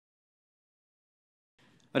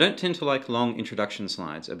I don't tend to like long introduction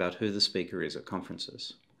slides about who the speaker is at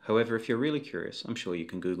conferences. However, if you're really curious, I'm sure you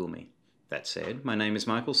can Google me. That said, my name is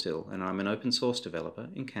Michael Still and I'm an open source developer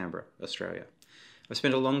in Canberra, Australia. I've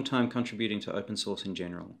spent a long time contributing to open source in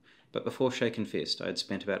general, but before Shaken Fist I had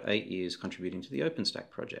spent about 8 years contributing to the OpenStack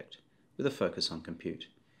project, with a focus on compute.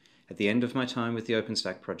 At the end of my time with the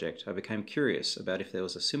OpenStack project, I became curious about if there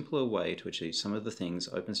was a simpler way to achieve some of the things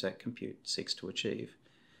OpenStack Compute seeks to achieve.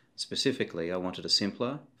 Specifically, I wanted a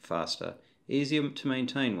simpler, faster, easier to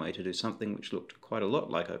maintain way to do something which looked quite a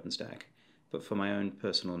lot like OpenStack, but for my own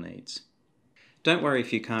personal needs. Don't worry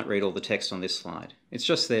if you can't read all the text on this slide, it's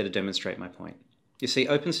just there to demonstrate my point. You see,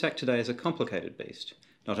 OpenStack today is a complicated beast.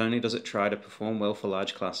 Not only does it try to perform well for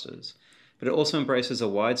large clusters, but it also embraces a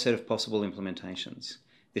wide set of possible implementations.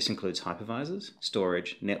 This includes hypervisors,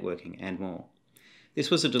 storage, networking, and more.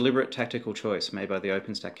 This was a deliberate tactical choice made by the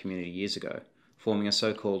OpenStack community years ago, forming a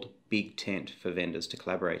so-called big tent for vendors to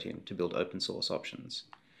collaborate in to build open source options.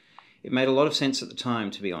 It made a lot of sense at the time,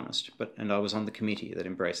 to be honest, and I was on the committee that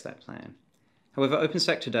embraced that plan. However,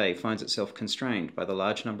 OpenStack today finds itself constrained by the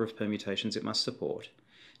large number of permutations it must support,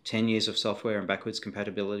 10 years of software and backwards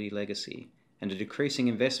compatibility legacy, and a decreasing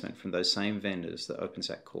investment from those same vendors that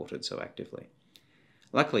OpenStack courted so actively.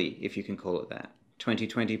 Luckily, if you can call it that,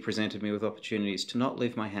 2020 presented me with opportunities to not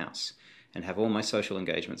leave my house and have all my social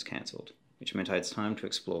engagements cancelled, which meant I had time to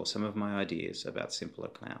explore some of my ideas about simpler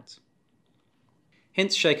clouds.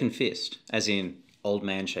 Hence Shaken Fist, as in old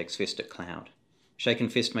man shakes fist at cloud. Shaken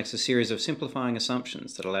Fist makes a series of simplifying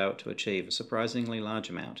assumptions that allow it to achieve a surprisingly large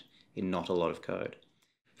amount in not a lot of code.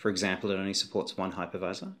 For example, it only supports one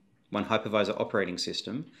hypervisor operating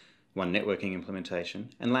system, one networking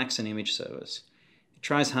implementation, and lacks an image service. It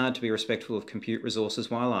tries hard to be respectful of compute resources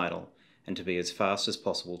while idle, and to be as fast as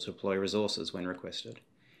possible to deploy resources when requested.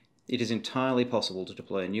 It is entirely possible to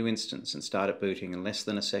deploy a new instance and start it booting in less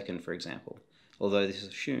than a second, for example, although this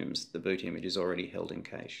assumes the boot image is already held in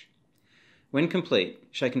cache. When complete,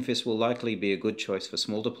 Shaken Fist will likely be a good choice for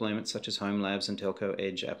small deployments such as home labs and telco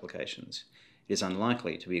edge applications. It is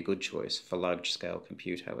unlikely to be a good choice for large-scale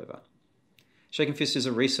compute, however. Shaken Fist is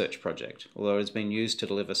a research project. Although it has been used to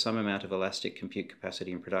deliver some amount of elastic compute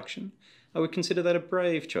capacity in production, I would consider that a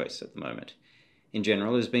brave choice at the moment. In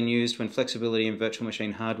general, it has been used when flexibility in virtual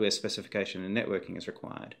machine hardware specification and networking is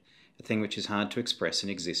required, a thing which is hard to express in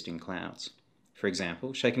existing clouds. For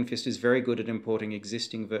example, Shaken Fist is very good at importing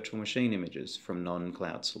existing virtual machine images from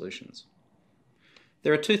non-cloud solutions.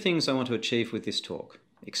 There are two things I want to achieve with this talk.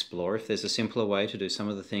 Explore if there's a simpler way to do some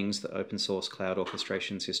of the things that open source cloud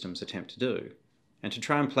orchestration systems attempt to do, and to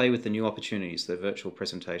try and play with the new opportunities that virtual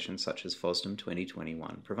presentations such as FOSDEM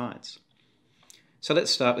 2021 provides. So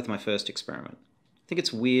let's start with my first experiment. I think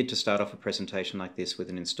it's weird to start off a presentation like this with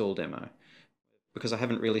an install demo, because I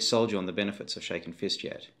haven't really sold you on the benefits of Shaken Fist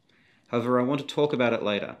yet. However, I want to talk about it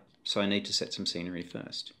later, so I need to set some scenery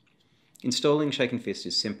first. Installing Shaken Fist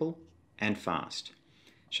is simple and fast.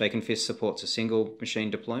 Shaken Fist supports a single machine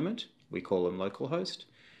deployment, we call them localhost,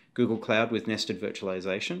 Google Cloud with nested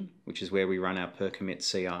virtualization, which is where we run our per commit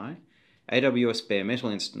CI, AWS bare metal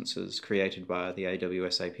instances created by the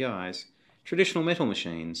AWS APIs, traditional metal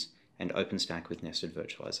machines, and OpenStack with nested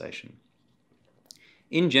virtualization.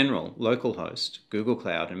 In general, localhost, Google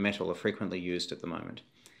Cloud, and Metal are frequently used at the moment.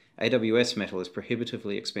 AWS Metal is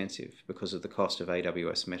prohibitively expensive because of the cost of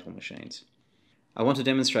AWS Metal machines. I want to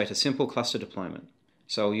demonstrate a simple cluster deployment,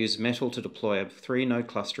 so I'll use Metal to deploy a 3-node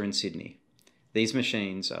cluster in Sydney. These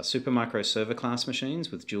machines are Supermicro server class machines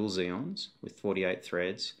with dual Xeons, with 48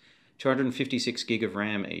 threads, 256 gig of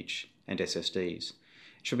RAM each, and SSDs.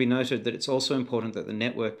 It should be noted that it's also important that the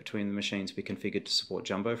network between the machines be configured to support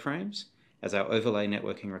jumbo frames, as our overlay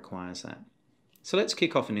networking requires that. So let's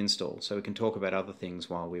kick off an install so we can talk about other things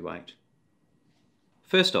while we wait.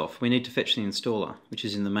 First off, we need to fetch the installer, which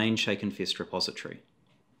is in the main Shaken Fist repository.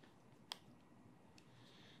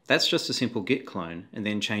 That's just a simple git clone and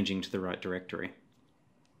then changing to the right directory.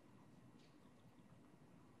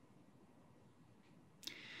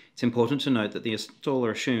 It's important to note that the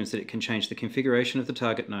installer assumes that it can change the configuration of the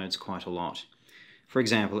target nodes quite a lot. For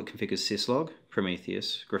example, it configures syslog,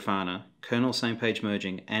 Prometheus, Grafana, kernel same-page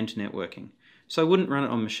merging, and networking, so I wouldn't run it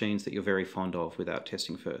on machines that you're very fond of without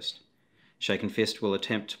testing first. Shaken Fist will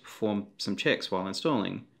attempt to perform some checks while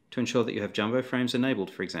installing to ensure that you have jumbo frames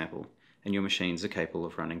enabled, for example, and your machines are capable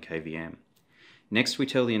of running KVM. Next, we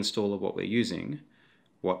tell the installer what we're using,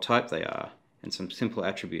 what type they are, and some simple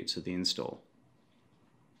attributes of the install.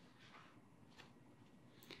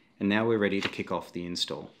 And now we're ready to kick off the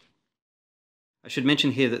install. I should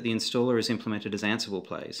mention here that the installer is implemented as Ansible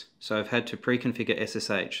plays, so I've had to pre-configure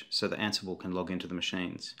SSH so that Ansible can log into the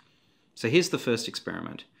machines. So here's the first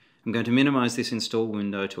experiment. I'm going to minimize this install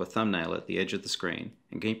window to a thumbnail at the edge of the screen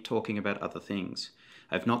and keep talking about other things.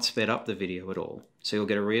 I've not sped up the video at all, so you'll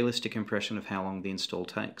get a realistic impression of how long the install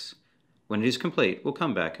takes. When it is complete, we'll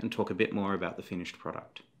come back and talk a bit more about the finished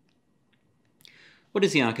product. What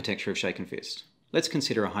is the architecture of Shake and Fist? Let's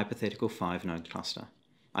consider a hypothetical 5-node cluster.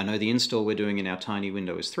 I know the install we're doing in our tiny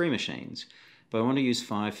window is 3 machines, but I want to use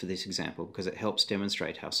 5 for this example because it helps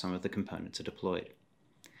demonstrate how some of the components are deployed.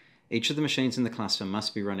 Each of the machines in the cluster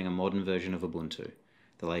must be running a modern version of Ubuntu.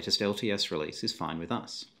 The latest LTS release is fine with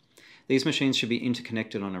us. These machines should be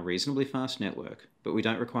interconnected on a reasonably fast network, but we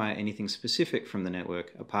don't require anything specific from the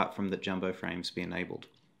network apart from that jumbo frames be enabled.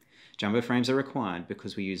 Jumbo frames are required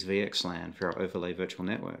because we use VXLAN for our overlay virtual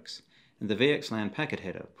networks, and the VXLAN packet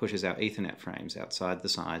header pushes our Ethernet frames outside the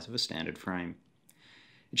size of a standard frame.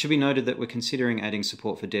 It should be noted that we're considering adding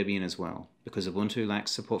support for Debian as well, because Ubuntu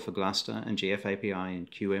lacks support for Gluster and GFAPI in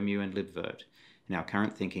QEMU and libvirt, and our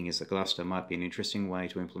current thinking is that Gluster might be an interesting way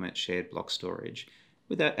to implement shared block storage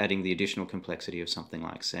without adding the additional complexity of something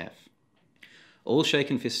like Ceph. All Shake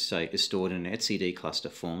and Fist state is stored in an etcd cluster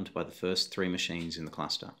formed by the first 3 machines in the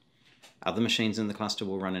cluster. Other machines in the cluster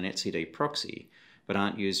will run an etcd proxy, but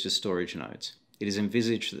aren't used as storage nodes. It is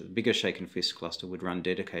envisaged that the bigger Shake and Fist cluster would run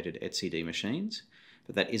dedicated etcd machines,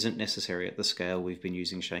 but that isn't necessary at the scale we've been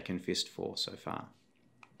using Shake and Fist for so far.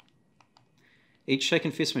 Each Shake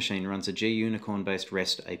and Fist machine runs a gUnicorn-based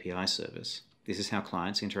REST API service. This is how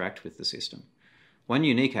clients interact with the system. One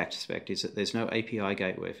unique aspect is that there's no API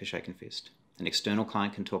gateway for Shake and Fist. An external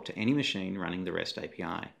client can talk to any machine running the REST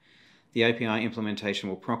API. The API implementation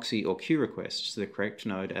will proxy or queue requests to the correct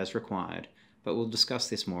node as required, but we'll discuss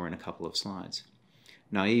this more in a couple of slides.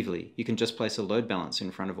 Naively, you can just place a load balancer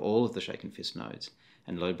in front of all of the Shake and Fist nodes,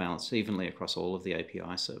 and load balance evenly across all of the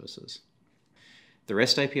API services. The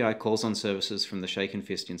REST API calls on services from the Shake and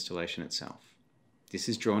Fist installation itself. This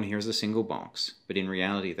is drawn here as a single box, but in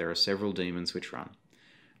reality there are several daemons which run.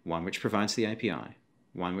 One which provides the API,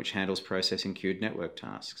 one which handles processing queued network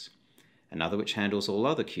tasks, another which handles all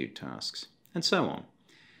other queued tasks, and so on.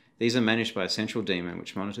 These are managed by a central daemon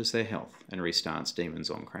which monitors their health and restarts daemons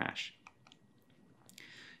on crash.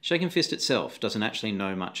 Shake and Fist itself doesn't actually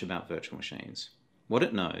know much about virtual machines. What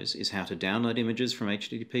it knows is how to download images from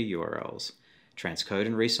HTTP URLs, transcode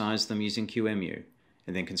and resize them using QEMU,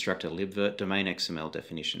 and then construct a libvirt domain XML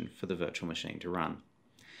definition for the virtual machine to run.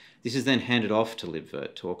 This is then handed off to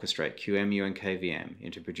libvirt to orchestrate QEMU and KVM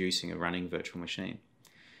into producing a running virtual machine.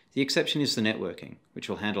 The exception is the networking, which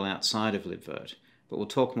will handle outside of libvirt, but we'll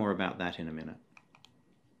talk more about that in a minute.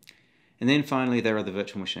 And then finally there are the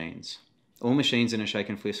virtual machines. All machines in a Shake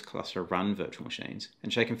and Fist cluster run virtual machines,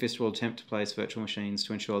 and Shake and Fist will attempt to place virtual machines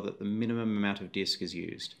to ensure that the minimum amount of disk is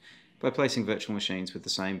used, by placing virtual machines with the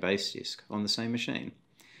same base disk on the same machine,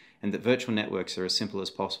 and that virtual networks are as simple as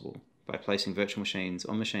possible, by placing virtual machines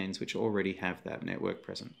on machines which already have that network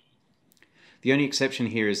present. The only exception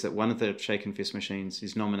here is that one of the Shake and Fist machines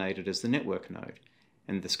is nominated as the network node,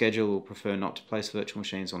 and the schedule will prefer not to place virtual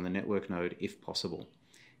machines on the network node if possible.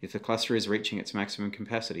 If the cluster is reaching its maximum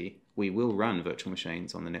capacity, we will run virtual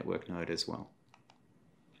machines on the network node as well.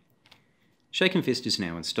 Shake and Fist is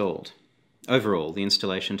now installed. Overall, the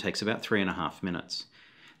installation takes about 3.5 minutes.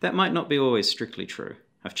 That might not be always strictly true.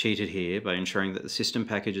 I've cheated here by ensuring that the system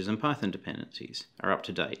packages and Python dependencies are up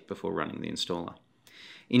to date before running the installer.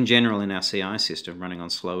 In general, in our CI system running on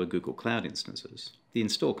slower Google Cloud instances, the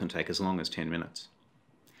install can take as long as 10 minutes.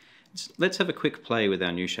 Let's have a quick play with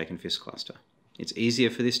our new Shake and Fist cluster. It's easier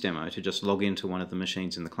for this demo to just log into one of the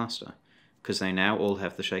machines in the cluster, because they now all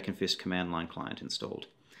have the Shake and Fist command line client installed.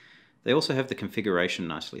 They also have the configuration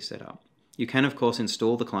nicely set up. You can of course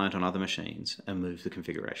install the client on other machines and move the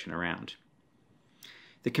configuration around.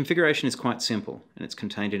 The configuration is quite simple, and it's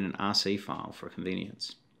contained in an RC file for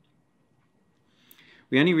convenience.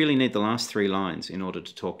 We only really need the last 3 lines in order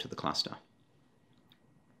to talk to the cluster.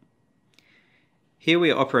 Here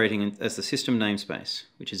we are operating as the system namespace,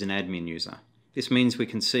 which is an admin user. This means we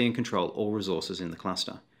can see and control all resources in the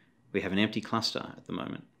cluster. We have an empty cluster at the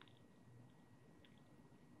moment.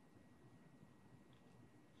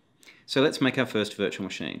 So let's make our first virtual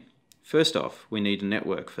machine. First off, we need a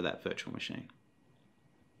network for that virtual machine.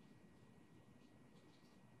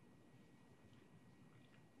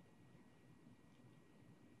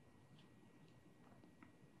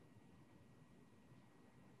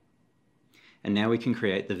 And now we can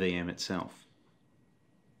create the VM itself.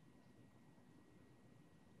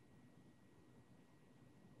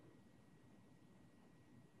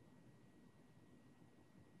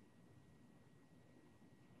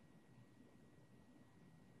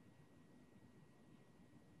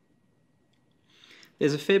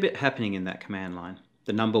 There's a fair bit happening in that command line.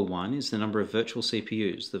 The number 1 is the number of virtual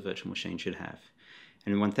CPUs the virtual machine should have,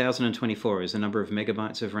 and 1024 is the number of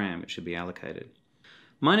megabytes of RAM it should be allocated.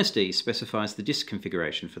 -D specifies the disk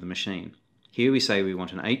configuration for the machine. Here we say we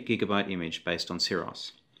want an 8 GB image based on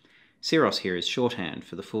Cirros. Cirros here is shorthand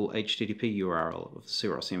for the full HTTP URL of the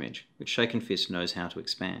Cirros image, which Shaken Fist knows how to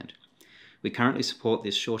expand. We currently support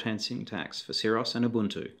this shorthand syntax for Cirros and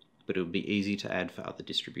Ubuntu, but it would be easy to add for other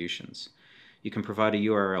distributions. You can provide a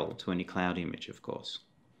URL to any cloud image, of course.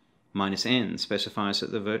 -N specifies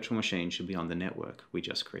that the virtual machine should be on the network we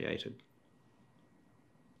just created.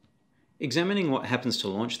 Examining what happens to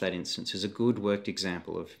launch that instance is a good worked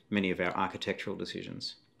example of many of our architectural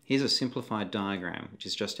decisions. Here's a simplified diagram, which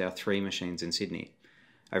is just our 3 machines in Sydney.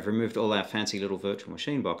 I've removed all our fancy little virtual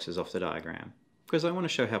machine boxes off the diagram, because I want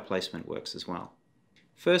to show how placement works as well.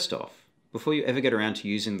 First off, before you ever get around to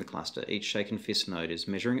using the cluster, each Shaken Fist node is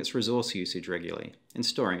measuring its resource usage regularly and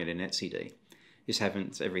storing it in etcd. This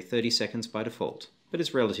happens every 30 seconds by default, but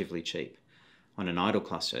is relatively cheap. On an idle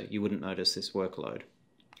cluster, you wouldn't notice this workload.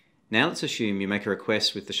 Now let's assume you make a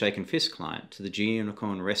request with the Shaken Fist client to the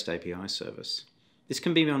gUnicorn REST API service. This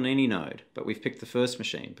can be on any node, but we've picked the first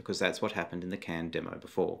machine because that's what happened in the CAN demo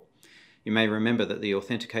before. You may remember that the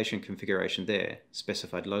authentication configuration there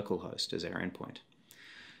specified localhost as our endpoint.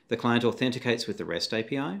 The client authenticates with the REST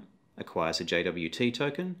API, acquires a JWT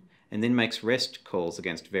token, and then makes REST calls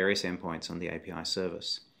against various endpoints on the API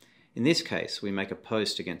service. In this case, we make a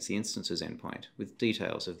post against the instance's endpoint with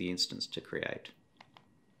details of the instance to create.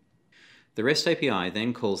 The REST API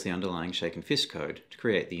then calls the underlying Shaken Fist code to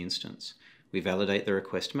create the instance. We validate the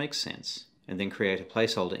request makes sense, and then create a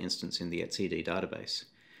placeholder instance in the etcd database.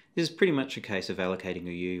 This is pretty much a case of allocating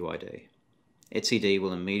a UUID. etcd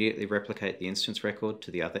will immediately replicate the instance record to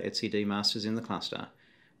the other etcd masters in the cluster,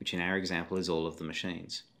 which in our example is all of the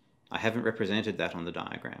machines. I haven't represented that on the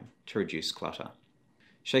diagram to reduce clutter.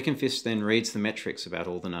 Shaken Fist then reads the metrics about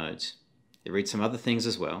all the nodes. It reads some other things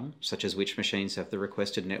as well, such as which machines have the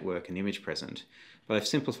requested network and image present, but I've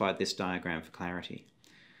simplified this diagram for clarity.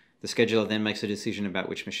 The scheduler then makes a decision about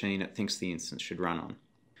which machine it thinks the instance should run on.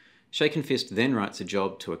 Shaken Fist then writes a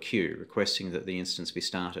job to a queue requesting that the instance be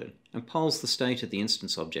started, and polls the state of the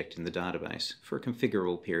instance object in the database for a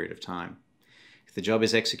configurable period of time. If the job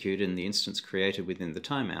is executed and the instance created within the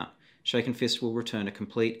timeout, Shaken Fist will return a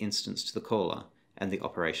complete instance to the caller, and the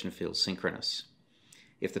operation feels synchronous.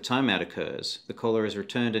 If the timeout occurs, the caller has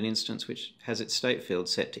returned an instance which has its state field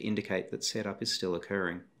set to indicate that setup is still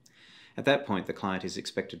occurring. At that point, the client is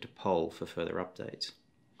expected to poll for further updates.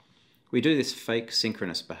 We do this fake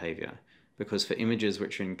synchronous behavior because for images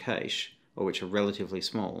which are in cache, or which are relatively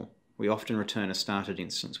small, we often return a started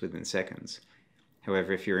instance within seconds.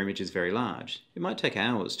 However, if your image is very large, it might take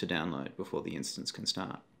hours to download before the instance can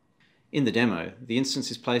start. In the demo, the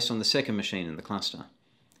instance is placed on the second machine in the cluster.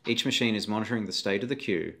 Each machine is monitoring the state of the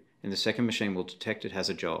queue, and the second machine will detect it has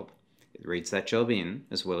a job. It reads that job in,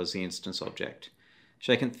 as well as the instance object.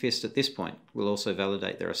 Shaken Fist at this point will also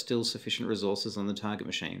validate there are still sufficient resources on the target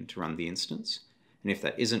machine to run the instance, and if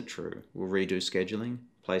that isn't true, we'll redo scheduling,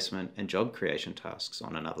 placement, and job creation tasks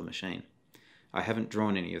on another machine. I haven't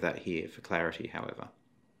drawn any of that here for clarity, however.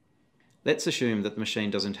 Let's assume that the machine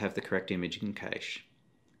doesn't have the correct image in cache.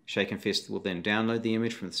 Shaken Fist will then download the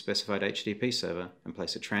image from the specified HTTP server and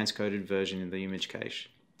place a transcoded version in the image cache.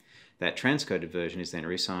 That transcoded version is then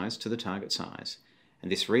resized to the target size,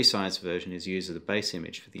 and this resized version is used as the base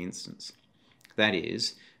image for the instance. That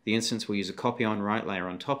is, the instance will use a copy-on-write layer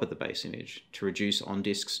on top of the base image to reduce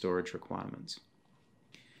on-disk storage requirements.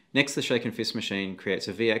 Next, the Shaken Fist machine creates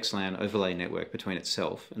a VXLAN overlay network between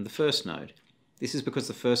itself and the first node. This is because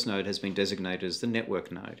the first node has been designated as the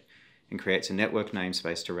network node, and creates a network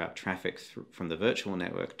namespace to route traffic from the virtual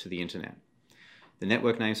network to the internet. The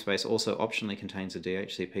network namespace also optionally contains a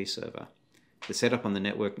DHCP server. The setup on the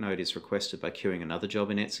network node is requested by queuing another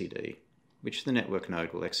job in etcd, which the network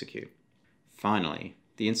node will execute. Finally,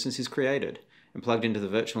 the instance is created and plugged into the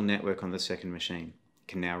virtual network on the second machine.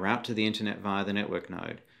 It can now route to the internet via the network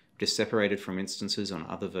node, which is separated from instances on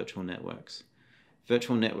other virtual networks.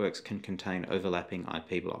 Virtual networks can contain overlapping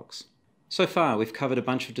IP blocks. So far, we've covered a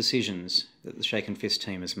bunch of decisions that the Shaken Fist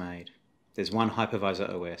team has made. There's one hypervisor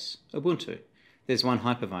OS, Ubuntu. There's one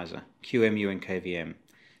hypervisor, QEMU and KVM.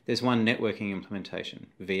 There's one networking implementation,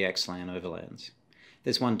 VXLAN overlands.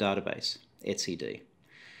 There's one database, etcd.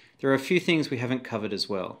 There are a few things we haven't covered as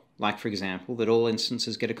well, like for example that all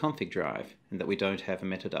instances get a config drive and that we don't have a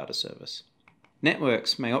metadata service.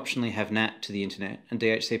 Networks may optionally have NAT to the internet and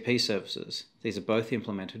DHCP services. These are both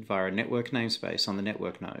implemented via a network namespace on the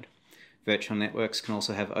network node. Virtual networks can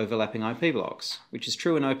also have overlapping IP blocks, which is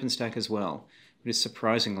true in OpenStack as well, but is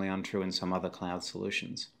surprisingly untrue in some other cloud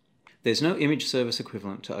solutions. There's no image service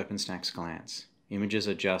equivalent to OpenStack's glance. Images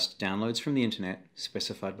are just downloads from the internet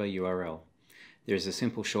specified by URL. There is a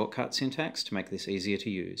simple shortcut syntax to make this easier to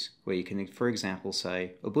use, where you can, for example,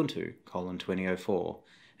 say Ubuntu:2004,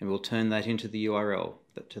 and we'll turn that into the URL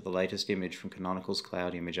to the latest image from Canonical's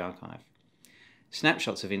Cloud Image Archive.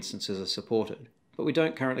 Snapshots of instances are supported, but we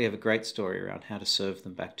don't currently have a great story around how to serve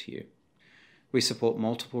them back to you. We support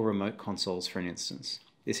multiple remote consoles for an instance.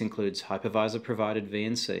 This includes hypervisor-provided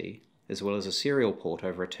VNC, as well as a serial port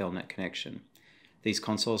over a telnet connection. These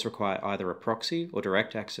consoles require either a proxy or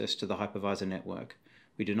direct access to the hypervisor network.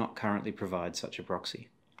 We do not currently provide such a proxy.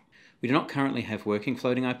 We do not currently have working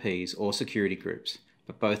floating IPs or security groups,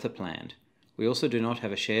 but both are planned. We also do not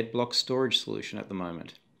have a shared block storage solution at the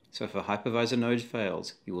moment, so if a hypervisor node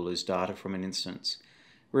fails, you will lose data from an instance.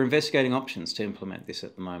 We're investigating options to implement this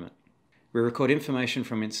at the moment. We record information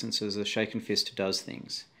from instances as Shaken Fist does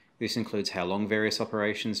things. This includes how long various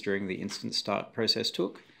operations during the instance start process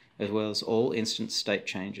took, as well as all instance state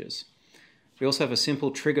changes. We also have a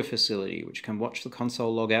simple trigger facility which can watch the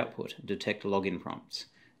console log output and detect login prompts.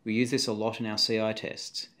 We use this a lot in our CI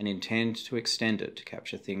tests and intend to extend it to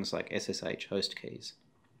capture things like SSH host keys.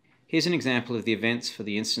 Here's an example of the events for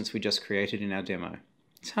the instance we just created in our demo.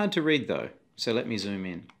 It's hard to read though, so let me zoom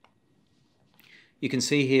in. You can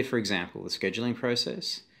see here, for example, the scheduling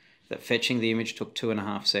process, that fetching the image took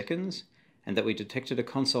 2.5 seconds, and that we detected a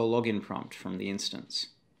console login prompt from the instance.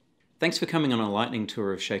 Thanks for coming on a lightning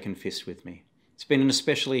tour of Shaken Fist with me. It's been an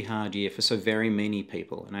especially hard year for so very many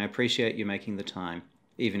people, and I appreciate you making the time,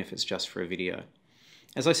 even if it's just for a video.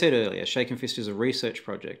 As I said earlier, Shaken Fist is a research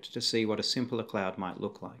project to see what a simpler cloud might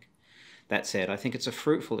look like. That said, I think it's a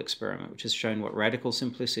fruitful experiment which has shown what radical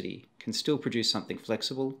simplicity can still produce something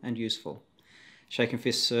flexible and useful. Shaken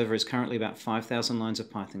Fist's server is currently about 5,000 lines of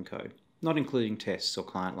Python code, not including tests or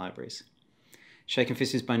client libraries. Shaken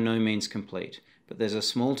Fist is by no means complete, but there's a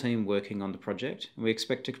small team working on the project, and we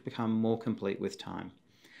expect to become more complete with time.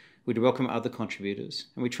 We'd welcome other contributors,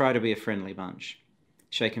 and we try to be a friendly bunch.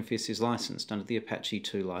 Shaken Fist is licensed under the Apache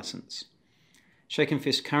 2 license. Shaken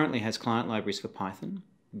Fist currently has client libraries for Python,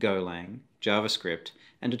 Golang, JavaScript,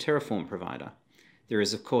 and a Terraform provider. There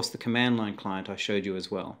is of course the command line client I showed you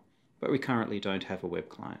as well, but we currently don't have a web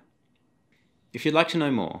client. If you'd like to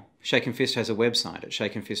know more, Shaken Fist has a website at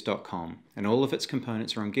shakenfist.com, and all of its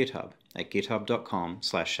components are on GitHub at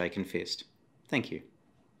github.com/shakenfist. Thank you.